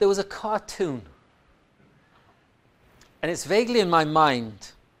there was a cartoon. And it's vaguely in my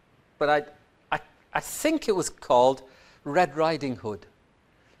mind, but I think it was called Red Riding Hood.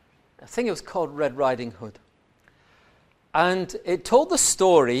 I think it was called Red Riding Hood. And it told the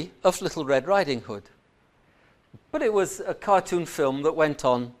story of Little Red Riding Hood. But it was a cartoon film that went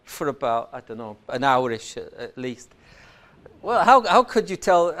on for about, I don't know, an hour-ish at least. Well, how can you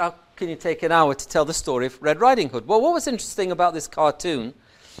take an hour to tell the story of Red Riding Hood? Well, what was interesting about this cartoon,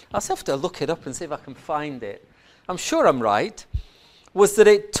 I'll have to look it up and see if I can find it. I'm sure I'm right, was that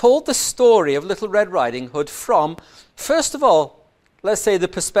it told the story of Little Red Riding Hood from, first of all, let's say the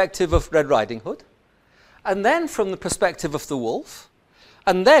perspective of Red Riding Hood, and then from the perspective of the wolf,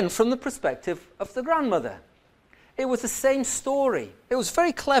 and then from the perspective of the grandmother. It was the same story. It was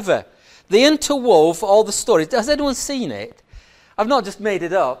very clever. They interwove all the stories. Has anyone seen it? I've not just made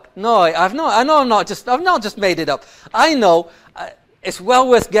it up. No, I've not. I know I've not just made it up. I know it's well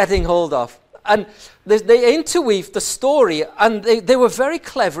worth getting hold of. And they interweaved the story, and they were very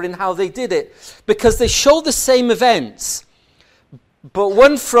clever in how they did it, because they showed the same events, but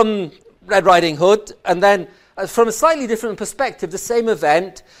one from Red Riding Hood, and then from a slightly different perspective, the same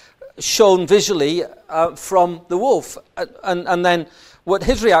event shown visually from the wolf, and then what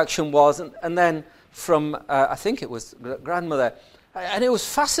his reaction was, and then from, I think it was grandmother. And it was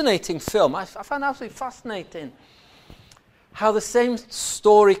fascinating film. I found it absolutely fascinating how the same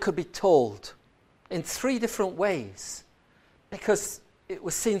story could be told in three different ways, because it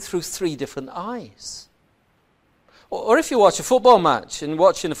was seen through three different eyes. Or if you watch a football match, and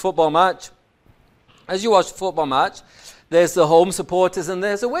watching a football match, as you watch a football match, there's the home supporters and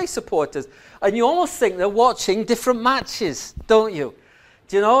there's away supporters. And you almost think they're watching different matches, don't you?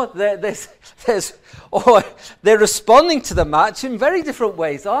 Do you know, they're responding to the match in very different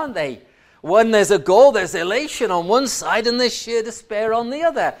ways, aren't they? When there's a goal, there's elation on one side and there's sheer despair on the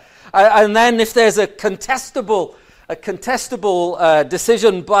other. And then if there's a contestable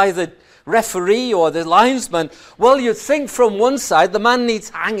decision by the referee or the linesman, well, you'd think from one side the man needs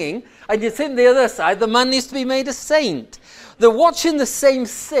hanging, and you'd think the other side the man needs to be made a saint. They're watching the same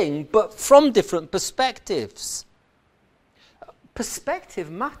thing, but from different perspectives.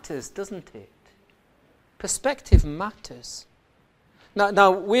 Perspective matters, doesn't it? Perspective matters.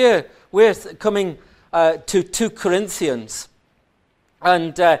 Now we're coming to 2 Corinthians,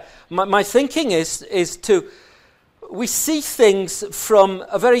 and my thinking is we see things from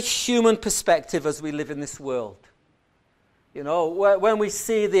a very human perspective as we live in this world. You know, when we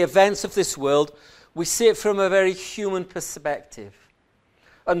see the events of this world, we see it from a very human perspective.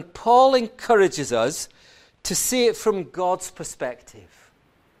 And Paul encourages us to see it from God's perspective.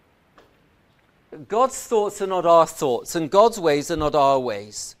 God's thoughts are not our thoughts, and God's ways are not our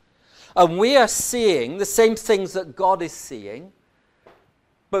ways. And we are seeing the same things that God is seeing,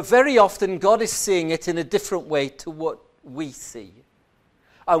 but very often God is seeing it in a different way to what we see.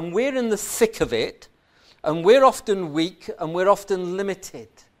 And we're in the thick of it, and we're often weak, and we're often limited.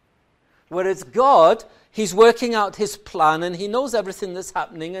 Whereas God, he's working out his plan, and he knows everything that's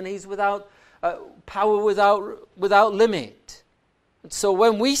happening, and he's without power without limit. And so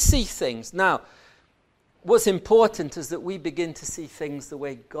when we see things, now, what's important is that we begin to see things the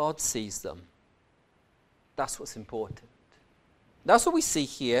way God sees them. That's what's important. That's what we see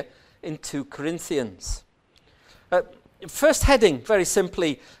here in 2 Corinthians. First heading, very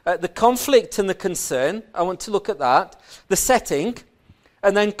simply, the conflict and the concern. I want to look at that. The setting,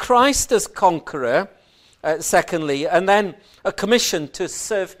 and then Christ as conqueror, secondly, and then a commission to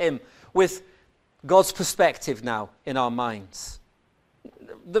serve him with God's perspective now in our minds.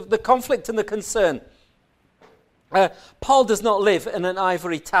 The conflict and the concern. Paul does not live in an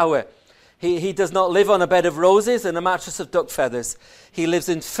ivory tower. He does not live on a bed of roses and a mattress of duck feathers. He lives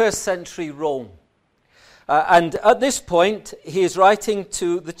in first century Rome. And at this point, he is writing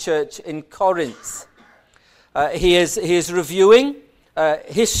to the church in Corinth. He is reviewing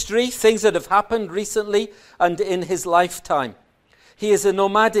history, things that have happened recently and in his lifetime. He is a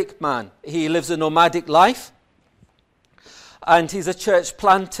nomadic man. He lives a nomadic life. And he's a church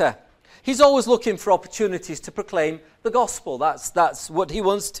planter. He's always looking for opportunities to proclaim the gospel. That's what he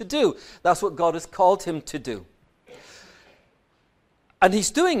wants to do. That's what God has called him to do. And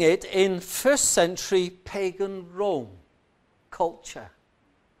he's doing it in first century pagan Rome culture.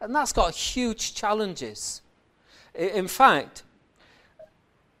 And that's got huge challenges. In fact,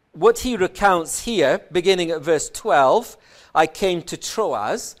 what he recounts here, beginning at verse 12, I came to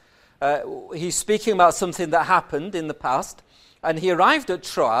Troas. He's speaking about something that happened in the past. And he arrived at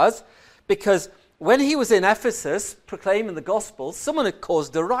Troas because when he was in Ephesus proclaiming the gospel, someone had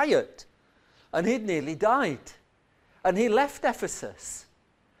caused a riot and he'd nearly died. And he left Ephesus.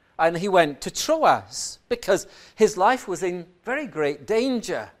 and he went to Troas because his life was in very great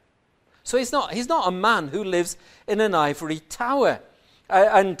danger. So he's not a man who lives in an ivory tower.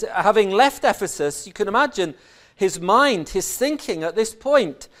 And having left Ephesus, you can imagine his mind, his thinking at this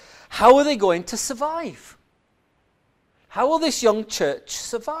point. How are they going to survive? How will this young church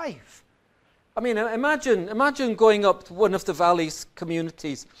survive? I mean, imagine going up to one of the valley's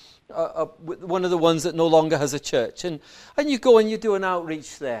communities, one of the ones that no longer has a church, and you go and you do an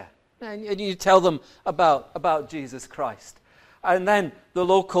outreach there, and you tell them about Jesus Christ. And then the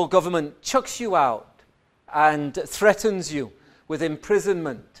local government chucks you out and threatens you with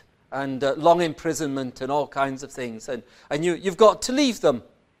imprisonment and long imprisonment and all kinds of things. And you've got to leave them.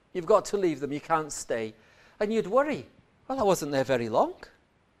 You've got to leave them. You can't stay. And you'd worry, well, I wasn't there very long.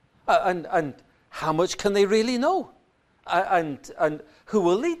 And how much can they really know? And who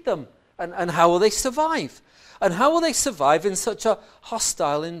will lead them? And how will they survive? And how will they survive in such a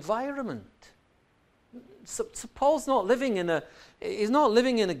hostile environment? So Paul's not living in a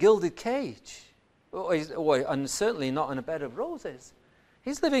gilded cage, and certainly not in a bed of roses.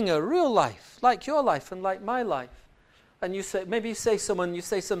 He's living a real life, like your life and like my life. And someone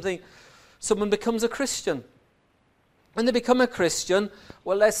becomes a Christian. And they become a Christian,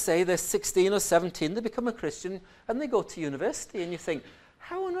 well, let's say they're 16 or 17, they become a Christian and they go to university, and you think,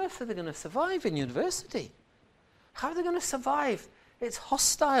 how on earth are they going to survive in university? How are they going to survive? It's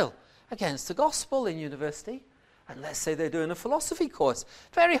hostile against the gospel in university. And let's say they're doing a philosophy course,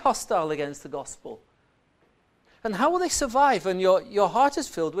 very hostile against the gospel. And how will they survive? And your heart is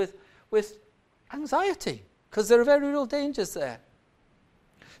filled with anxiety, because there are very real dangers there.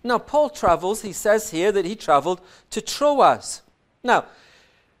 Now, Paul travels, he says here that he traveled to Troas. Now,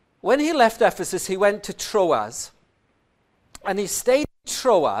 when he left Ephesus, he went to Troas. And he stayed in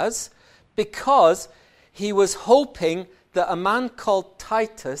Troas because he was hoping that a man called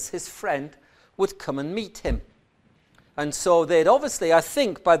Titus, his friend, would come and meet him. And so they'd obviously, I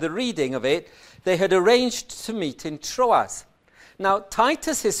think by the reading of it, they had arranged to meet in Troas. Now,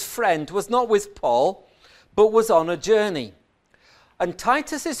 Titus, his friend, was not with Paul, but was on a journey. And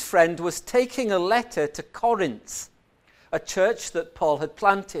Titus's friend was taking a letter to Corinth, a church that Paul had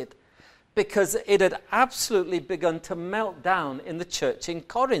planted, because it had absolutely begun to melt down in the church in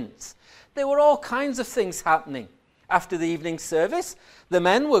Corinth. There were all kinds of things happening. After the evening service, the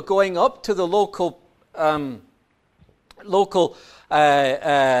men were going up to the local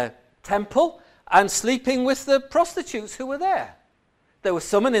temple and sleeping with the prostitutes who were there. There was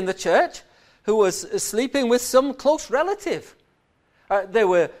someone in the church who was sleeping with some close relative. There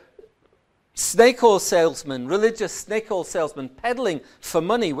were snake oil salesmen, religious snake oil salesmen, peddling for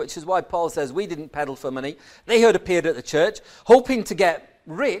money, which is why Paul says we didn't peddle for money. They had appeared at the church, hoping to get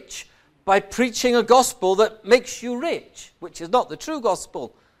rich by preaching a gospel that makes you rich, which is not the true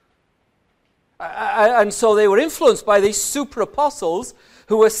gospel. And so they were influenced by these super apostles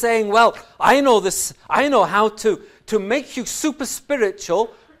who were saying, well, I know how to make you super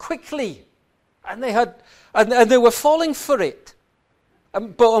spiritual quickly. And they were falling for it.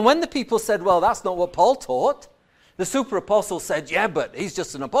 But when the people said, well, that's not what Paul taught, the super apostle said, yeah, but he's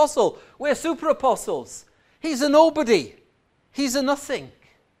just an apostle. We're super apostles. He's a nobody. He's a nothing.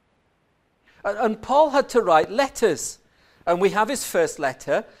 And Paul had to write letters. And we have his first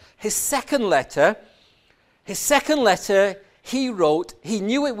letter. His second letter, he wrote, he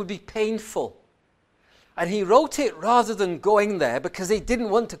knew it would be painful. And he wrote it rather than going there because he didn't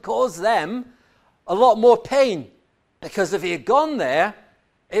want to cause them a lot more pain. Because if he had gone there,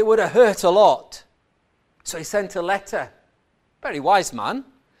 it would have hurt a lot. So he sent a letter. Very wise man.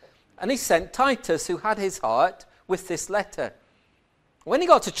 And he sent Titus, who had his heart, with this letter. When he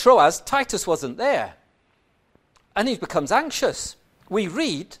got to Troas, Titus wasn't there. And he becomes anxious. We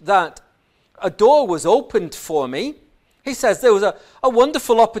read that a door was opened for me. He says there was a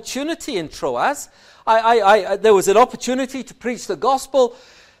wonderful opportunity in Troas. There was an opportunity to preach the gospel.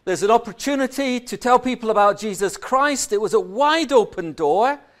 There's an opportunity to tell people about Jesus Christ. It was a wide open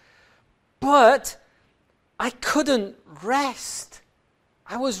door, but I couldn't rest.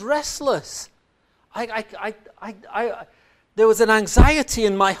 I was restless. There was an anxiety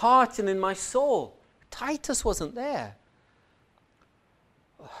in my heart and in my soul. Titus wasn't there.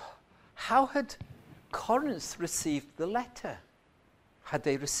 How had Corinth received the letter? Had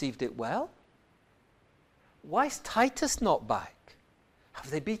they received it well? Why is Titus not back? Have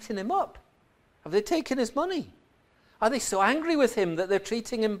they beaten him up? Have they taken his money? Are they so angry with him that they're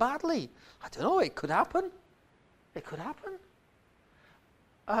treating him badly? I don't know, it could happen. It could happen.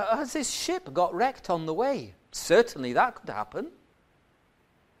 Has his ship got wrecked on the way? Certainly that could happen.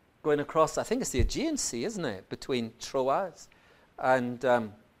 Going across, I think it's the Aegean Sea, isn't it? Between Troas and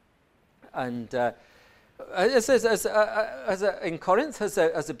And in Corinth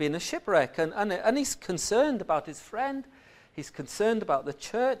has been a shipwreck, and he's concerned about his friend. He's concerned about the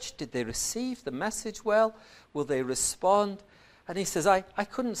church. Did they receive the message well? Will they respond? And he says, I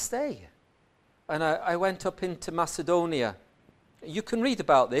couldn't stay. And I went up into Macedonia. You can read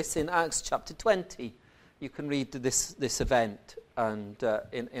about this in Acts chapter 20. You can read this event and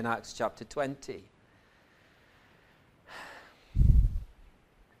in Acts chapter 20.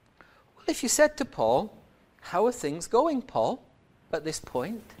 Well, if you said to Paul, how are things going, Paul, at this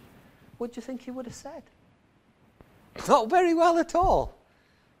point? What do you think he would have said? Not very well at all.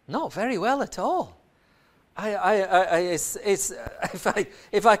 Not very well at all. If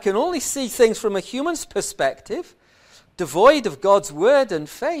I can only see things from a human's perspective, devoid of God's word and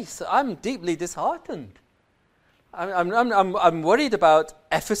faith, I'm deeply disheartened. I'm worried about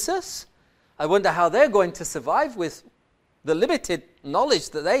Ephesus. I wonder how they're going to survive with the limited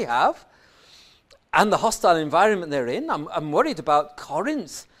knowledge that they have and the hostile environment they're in. I'm worried about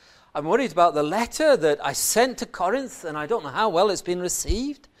Corinth. I'm worried about the letter that I sent to Corinth, and I don't know how well it's been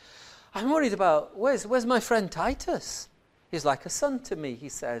received. I'm worried about, where's my friend Titus? He's like a son to me, he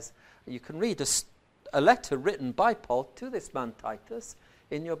says. You can read a letter written by Paul to this man Titus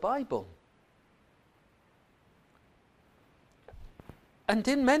in your Bible. And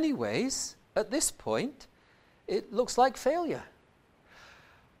in many ways, at this point, it looks like failure.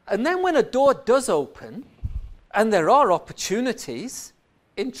 And then when a door does open, and there are opportunities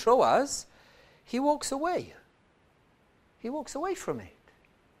in Troas, he walks away. He walks away from it.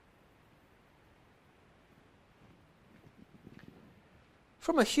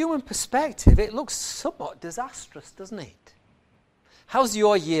 From a human perspective, it looks somewhat disastrous, doesn't it? How's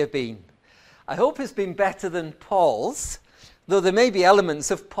your year been? I hope it's been better than Paul's, though there may be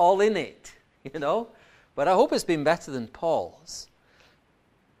elements of Paul in it, but I hope it's been better than Paul's.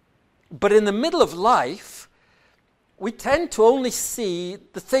 But in the middle of life, we tend to only see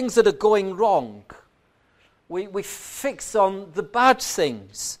the things that are going wrong. We fix on the bad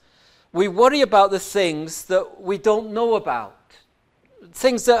things. We worry about the things that we don't know about.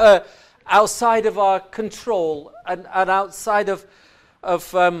 Things that are outside of our control and outside of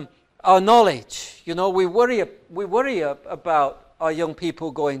our knowledge. We worry about our young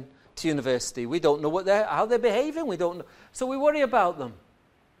people going to university. We don't know how they're behaving. We don't know, so we worry about them.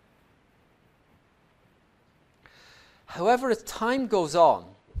 However, as time goes on,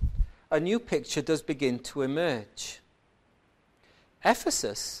 a new picture does begin to emerge.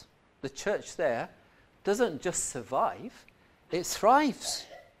 Ephesus, the church there, doesn't just survive, it thrives.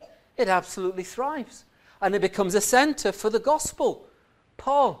 It absolutely thrives. And it becomes a center for the gospel.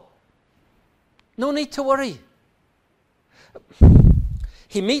 Paul, no need to worry.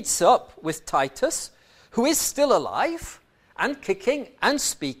 He meets up with Titus, who is still alive and kicking and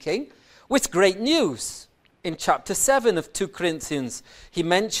speaking, with great news. In chapter 7 of 2 Corinthians, he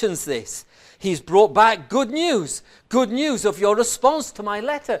mentions this. He's brought back good news of your response to my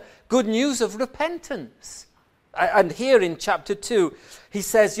letter, good news of repentance. And here in chapter 2, he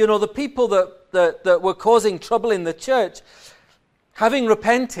says, the people that were causing trouble in the church, having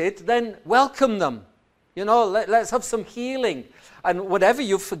repented, then welcome them. Let's have some healing. And whatever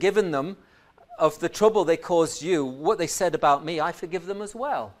you've forgiven them of the trouble they caused you, what they said about me, I forgive them as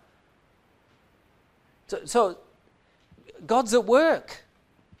well. So God's at work.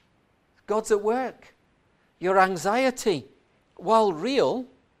 God's at work. Your anxiety, while real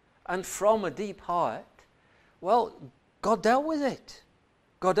and from a deep heart, well, God dealt with it.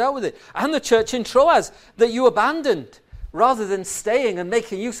 God dealt with it. And the church in Troas that you abandoned, rather than staying and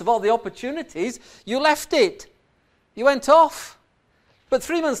making use of all the opportunities, you left it. You went off. But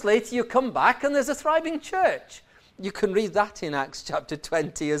 3 months later, you come back and there's a thriving church. You can read that in Acts chapter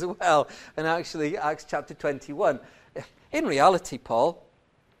 20 as well, and actually Acts chapter 21. In reality, Paul,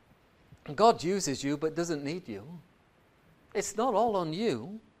 God uses you but doesn't need you. It's not all on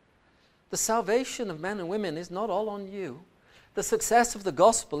you. The salvation of men and women is not all on you. The success of the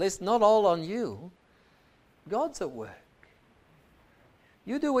gospel is not all on you. God's at work.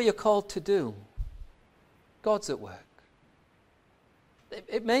 You do what you're called to do. God's at work.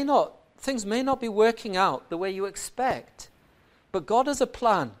 Things may not be working out the way you expect, but God has a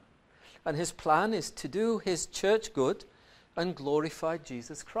plan, and his plan is to do his church good and glorify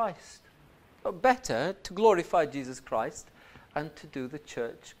Jesus Christ. Or better, to glorify Jesus Christ and to do the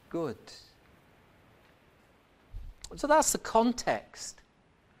church good. So that's the context.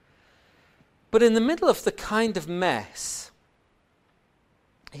 But in the middle of the kind of mess,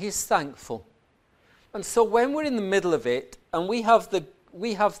 he's thankful. And so when we're in the middle of it, and we have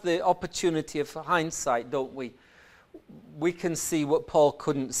the opportunity of hindsight, don't we? we can see what Paul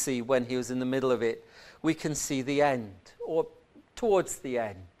couldn't see when he was in the middle of it. We can see the end, or towards the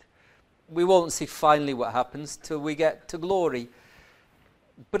end. We won't see finally what happens till we get to glory.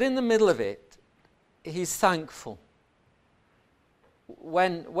 But in the middle of it, he's thankful.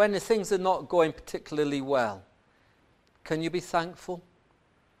 When things are not going particularly well, can you be thankful?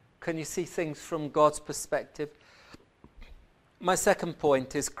 Can you see things from God's perspective? My second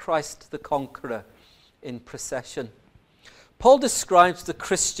point is Christ the Conqueror in procession. Paul describes the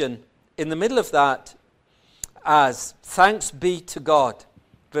Christian in the middle of that as thanks be to God,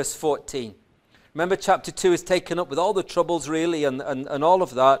 verse 14. Remember, chapter 2 is taken up with all the troubles really and all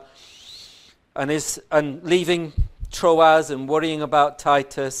of that, and leaving Troas and worrying about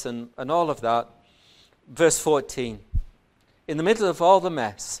Titus and all of that. Verse 14, in the middle of all the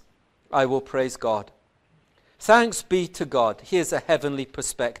mess, I will praise God. Thanks be to God. Here's a heavenly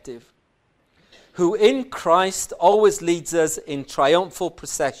perspective. Who in Christ always leads us in triumphal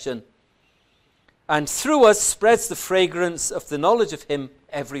procession, and through us spreads the fragrance of the knowledge of him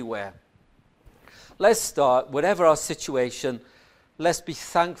everywhere. Let's start, whatever our situation, let's be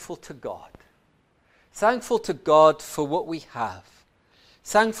thankful to God. Thankful to God for what we have.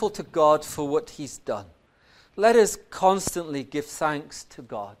 Thankful to God for what he's done. Let us constantly give thanks to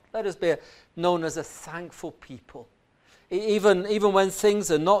God. Let us be known as a thankful people. Even when things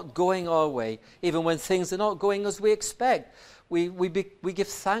are not going our way, even when things are not going as we expect, we give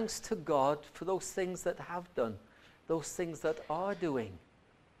thanks to God for those things that have done, those things that are doing.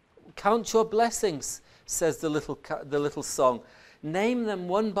 Count your blessings, says the little song. Name them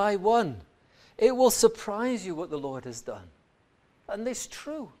one by one. It will surprise you what the Lord has done. And it's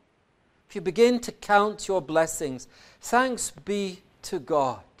true. If you begin to count your blessings, thanks be to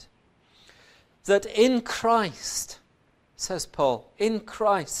God that in Christ, says Paul, in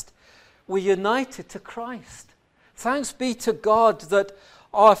Christ, we're united to Christ. Thanks be to God that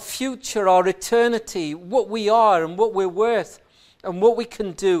our future, our eternity, what we are and what we're worth and what we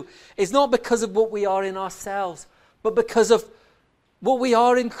can do is not because of what we are in ourselves, but because of what we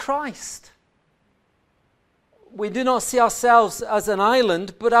are in Christ. We do not see ourselves as an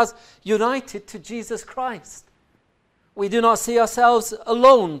island, but as united to Jesus Christ. We do not see ourselves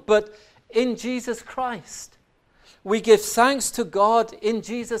alone, but in Jesus Christ. We give thanks to God in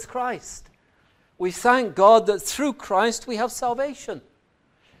Jesus Christ. We thank God that through Christ we have salvation.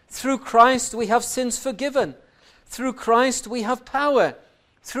 Through Christ we have sins forgiven. Through Christ we have power.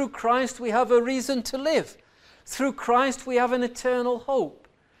 Through Christ we have a reason to live. Through Christ we have an eternal hope.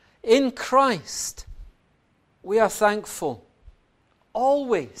 In Christ we are thankful.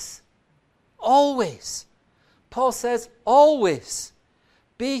 Always. Always. Paul says, always.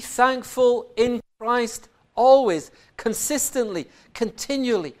 Be thankful in Christ always, consistently,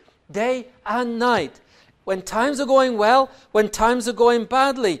 continually, day and night. When times are going well, when times are going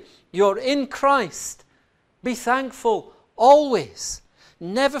badly, you're in Christ. Be thankful always.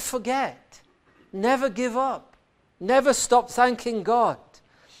 Never forget. Never give up. Never stop thanking God.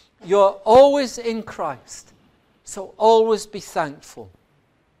 You're always in Christ. So always be thankful.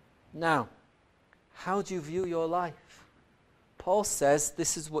 Now, how do you view your life? Paul says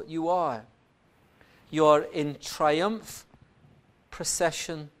this is what you are. You're in triumph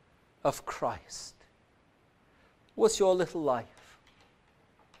procession of Christ. What's your little life?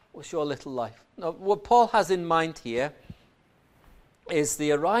 What's your little life? Now, what Paul has in mind here is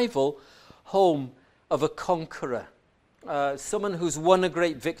the arrival home of a conqueror, someone who's won a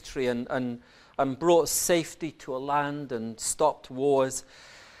great victory and brought safety to a land and stopped wars.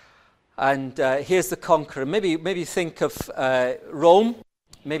 And here's the conqueror. Maybe think of Rome.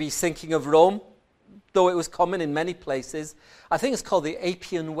 Maybe he's thinking of Rome, though it was common in many places. I think it's called the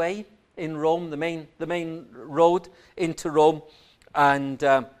Appian Way in Rome, the main road into Rome. And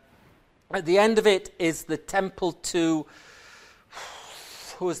at the end of it is the temple to...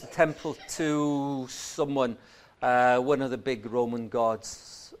 Who was the temple to? Someone, one of the big Roman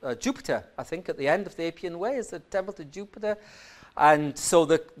gods. Jupiter, I think, at the end of the Appian Way is the temple to Jupiter. And so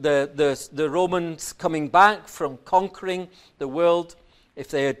the Romans coming back from conquering the world, if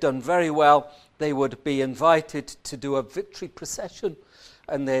they had done very well, they would be invited to do a victory procession,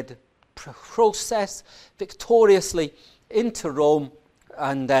 and they'd process victoriously into Rome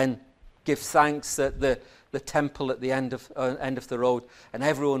and then give thanks at the temple at the end of the road, and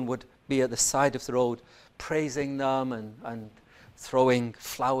everyone would be at the side of the road praising them and throwing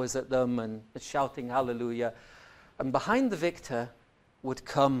flowers at them and shouting hallelujah. And behind the victor would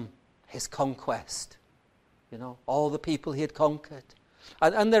come his conquest. You know, all the people he had conquered,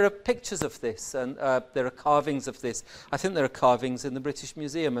 And there are pictures of this, and there are carvings of this. I think there are carvings in the British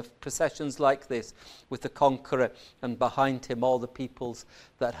Museum of processions like this, with the conqueror, and behind him all the peoples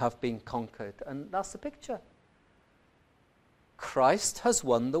that have been conquered. And that's the picture. Christ has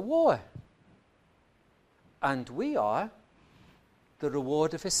won the war. And we are the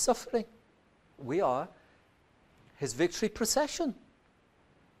reward of his suffering. We are his victory procession.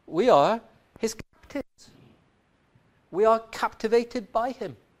 We are his captives. We are captivated by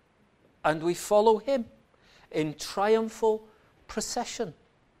him, and we follow him in triumphal procession.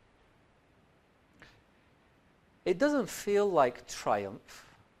 It doesn't feel like triumph,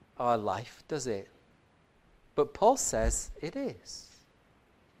 our life, does it? But Paul says it is.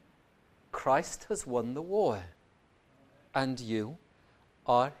 Christ has won the war, and you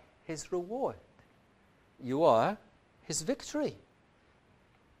are his reward. You are his victory,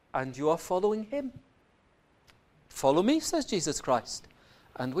 and you are following him. Follow me, says Jesus Christ.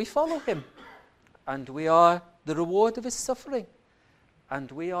 And we follow him. And we are the reward of his suffering. And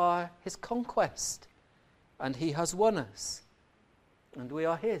we are his conquest. And he has won us. And we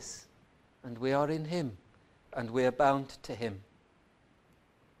are his. And we are in him. And we are bound to him.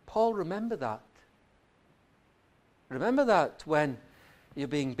 Paul, remember that. Remember that when you're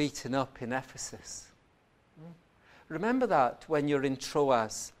being beaten up in Ephesus. Remember that when you're in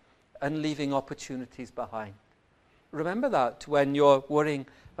Troas and leaving opportunities behind. Remember that when you're worrying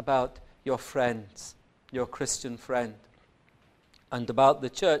about your friends, your Christian friend, and about the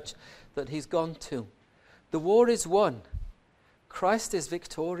church that he's gone to. The war is won. Christ is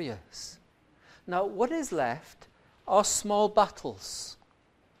victorious. Now, what is left are small battles.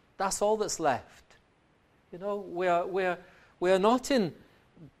 That's all that's left. You know, we are not in...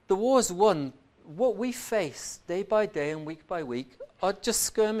 The war's won. What we face day by day and week by week are just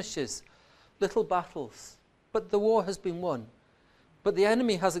skirmishes, little battles. But the war has been won. But the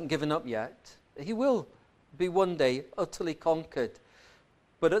enemy hasn't given up yet. He will be one day utterly conquered.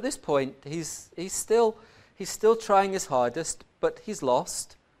 But at this point, he's still trying his hardest, but he's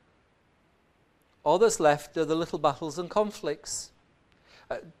lost. All that's left are the little battles and conflicts.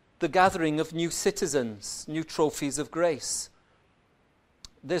 The gathering of new citizens, new trophies of grace.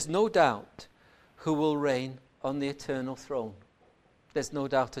 There's no doubt who will reign on the eternal throne. There's no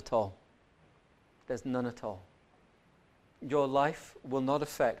doubt at all. There's none at all. Your life will not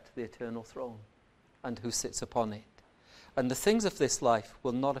affect the eternal throne and who sits upon it. And the things of this life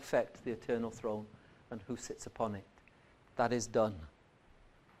will not affect the eternal throne and who sits upon it. That is done.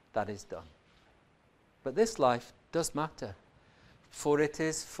 That is done. But this life does matter. For it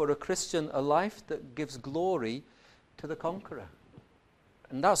is for a Christian a life that gives glory to the conqueror.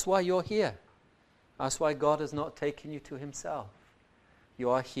 And that's why you're here. That's why God has not taken you to himself. You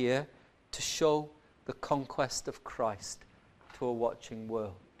are here to show the conquest of Christ to a watching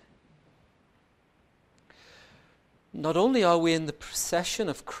world. Not only are we in the procession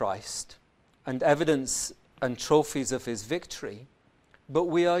of Christ and evidence and trophies of his victory, but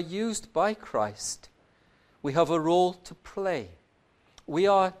we are used by Christ. We have a role to play. We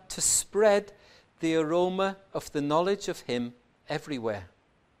are to spread the aroma of the knowledge of him everywhere.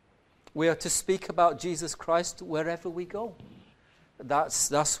 We are to speak about Jesus Christ wherever we go.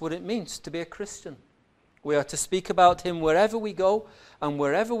 That's what it means to be a Christian. We are to speak about him wherever we go,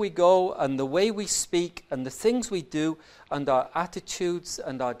 and the way we speak and the things we do and our attitudes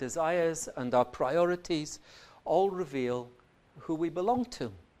and our desires and our priorities all reveal who we belong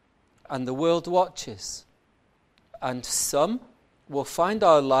to. And the world watches. And some will find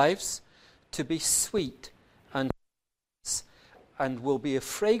our lives to be sweet and will be a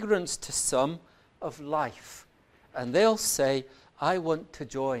fragrance to some of life. And they'll say, I want to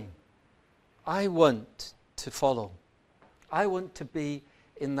join. I want to follow. I want to be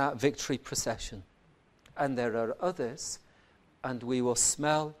in that victory procession. And there are others, and we will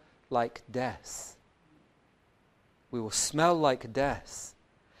smell like death. We will smell like death.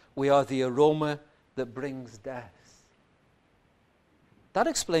 We are the aroma that brings death. That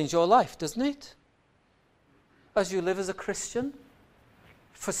explains your life, doesn't it? As you live as a Christian,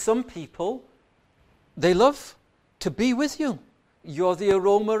 for some people, they love to be with you. You're the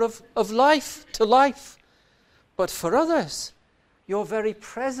aroma of life to life. But for others, your very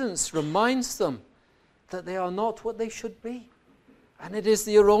presence reminds them that they are not what they should be. And it is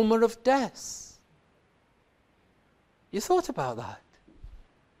the aroma of death. You thought about that?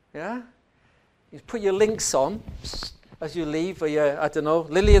 Yeah? You put your links on as you leave, or your,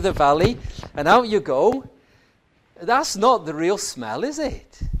 lily of the valley, and out you go. That's not the real smell, is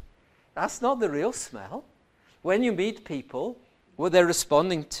it? That's not the real smell. When you meet people, what they're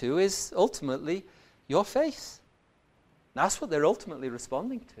responding to is ultimately your faith. That's what they're ultimately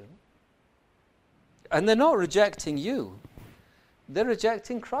responding to. And they're not rejecting you. They're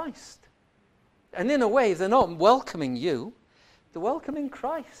rejecting Christ. And in a way, they're not welcoming you. They're welcoming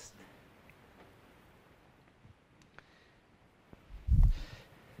Christ.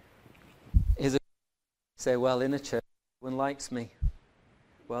 Say, well, in a church, no one likes me.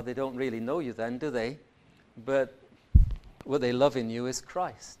 Well, they don't really know you then, do they? But what they love in you is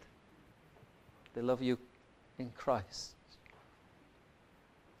Christ. They love you in Christ.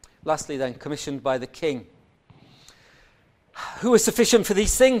 Lastly then, commissioned by the King. Who is sufficient for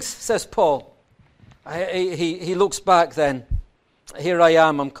these things, says Paul. He looks back then. Here I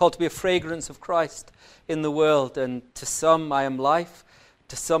am, I'm called to be a fragrance of Christ in the world, and to some I am life,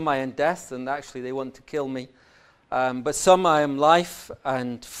 to some I am death, and actually they want to kill me. But some I am life,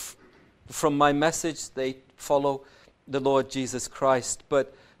 and from my message they follow the Lord Jesus Christ.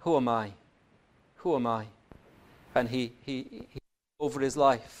 But who am I? Who am I? And he over his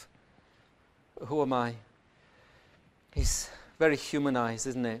life. Who am I? He's very humanized,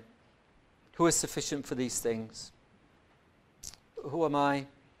 isn't it? Who is sufficient for these things? Who am I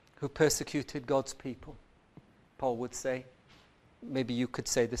who persecuted God's people? Paul would say. Maybe you could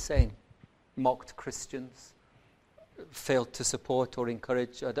say the same. Mocked Christians, failed to support or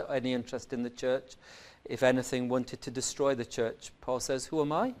encourage any interest in the church. If anything, wanted to destroy the church. Paul says, who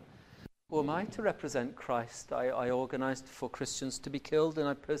am I? Who am I to represent Christ? I organized for Christians to be killed, and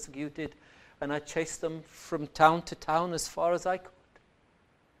I persecuted, and I chased them from town to town as far as I could.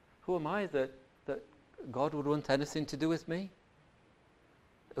 Who am I that God would want anything to do with me?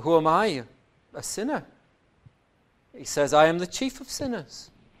 Who am I? A sinner. He says, I am the chief of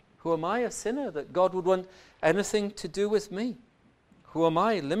sinners. Who am I, a sinner, that God would want anything to do with me? Who am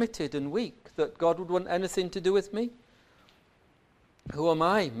I, limited and weak, that God would want anything to do with me? Who am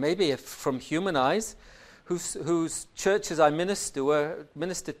I, maybe if from human eyes, whose churches I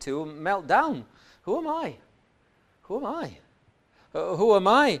minister to melt down? Who am I? Who am I? Who am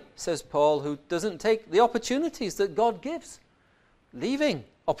I, says Paul, who doesn't take the opportunities that God gives, leaving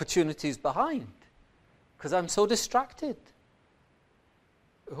opportunities behind? Because I'm so distracted.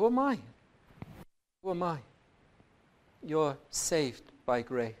 Who am I? Who am I? You're saved by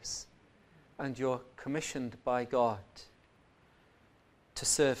grace, and you're commissioned by God to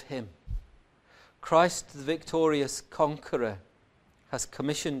serve him. Christ, the victorious conqueror, has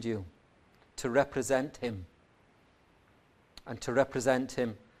commissioned you to represent him, and to represent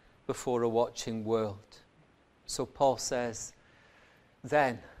him before a watching world. So Paul says,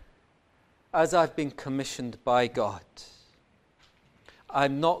 then, as I've been commissioned by God,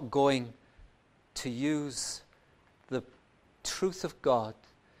 I'm not going to use the truth of God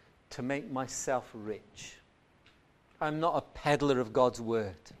to make myself rich. I'm not a peddler of God's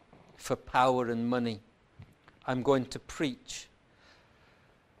word for power and money. I'm going to preach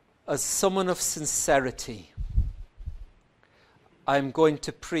as someone of sincerity. I'm going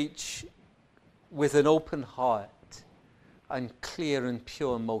to preach with an open heart and clear and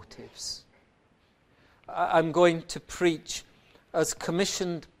pure motives. I'm going to preach as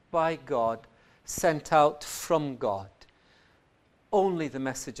commissioned by God, sent out from God. Only the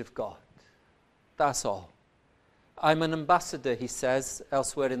message of God. That's all. I'm an ambassador, he says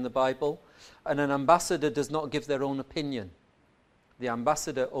elsewhere in the Bible, and an ambassador does not give their own opinion. The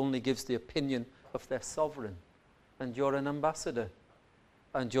ambassador only gives the opinion of their sovereign. And you're an ambassador,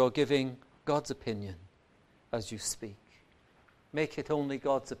 and you're giving God's opinion as you speak. Make it only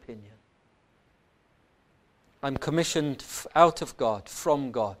God's opinion. I'm commissioned out of God,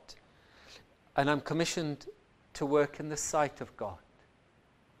 from God. And I'm commissioned to work in the sight of God.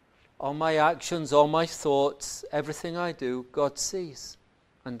 All my actions, all my thoughts, everything I do, God sees.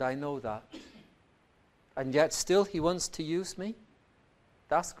 And I know that. And yet still he wants to use me.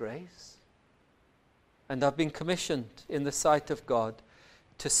 That's grace. And I've been commissioned in the sight of God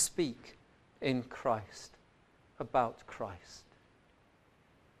to speak in Christ, about Christ.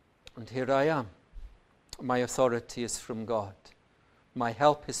 And here I am. My authority is from God. My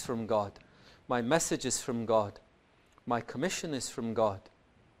help is from God. My message is from God. My commission is from God.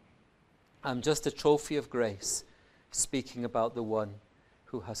 I'm just a trophy of grace, speaking about the one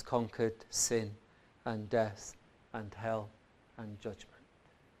who has conquered sin and death and hell and judgment.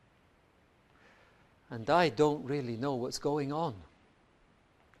 And I don't really know what's going on.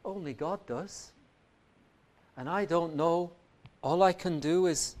 Only God does. And I don't know. All I can do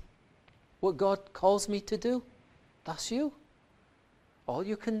is what God calls me to do. That's you. All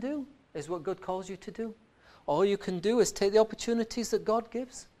you can do is what God calls you to do. All you can do is take the opportunities that God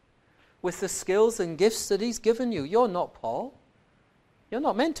gives with the skills and gifts that he's given you. You're not Paul. You're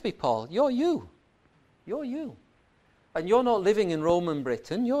not meant to be Paul. You're you. You're you. And you're not living in Roman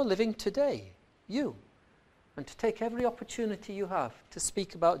Britain, you're living today. You. And to take every opportunity you have to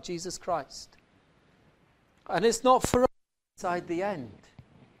speak about Jesus Christ. And it's not for us to decide the end.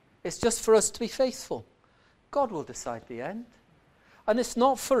 It's just for us to be faithful. God will decide the end. And it's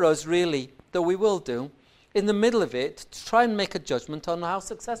not for us really, though we will do, in the middle of it, to try and make a judgment on how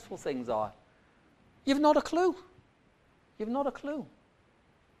successful things are. You've not a clue. You've not a clue.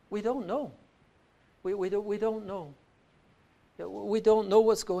 We don't know. We don't know. We don't know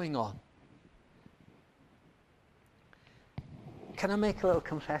what's going on. Can I make a little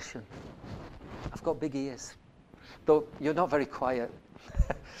confession? I've got big ears. Though you're not very quiet.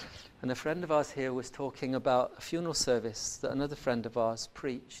 And a friend of ours here was talking about a funeral service that another friend of ours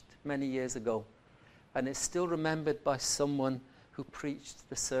preached many years ago. And it's still remembered by someone who preached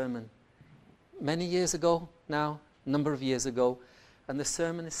the sermon many years ago now, a number of years ago. And the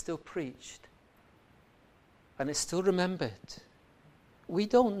sermon is still preached. And it's still remembered. We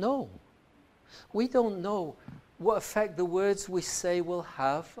don't know. We don't know what effect the words we say will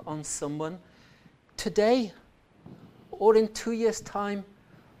have on someone today, or in 2 years' time,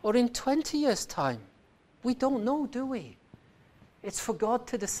 or in 20 years' time. We don't know, do we? It's for God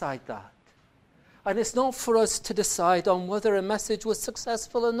to decide that. And it's not for us to decide on whether a message was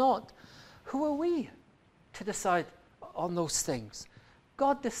successful or not. Who are we to decide on those things?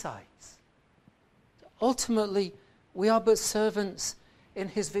 God decides. Ultimately, we are but servants in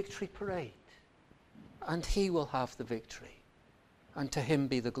his victory parade. And he will have the victory. And to him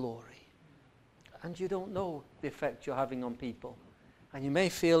be the glory. And you don't know the effect you're having on people. And you may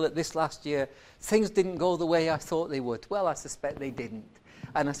feel that this last year, things didn't go the way I thought they would. Well, I suspect they didn't.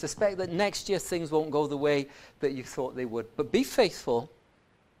 And I suspect that next year things won't go the way that you thought they would. But be faithful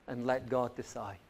and let God decide.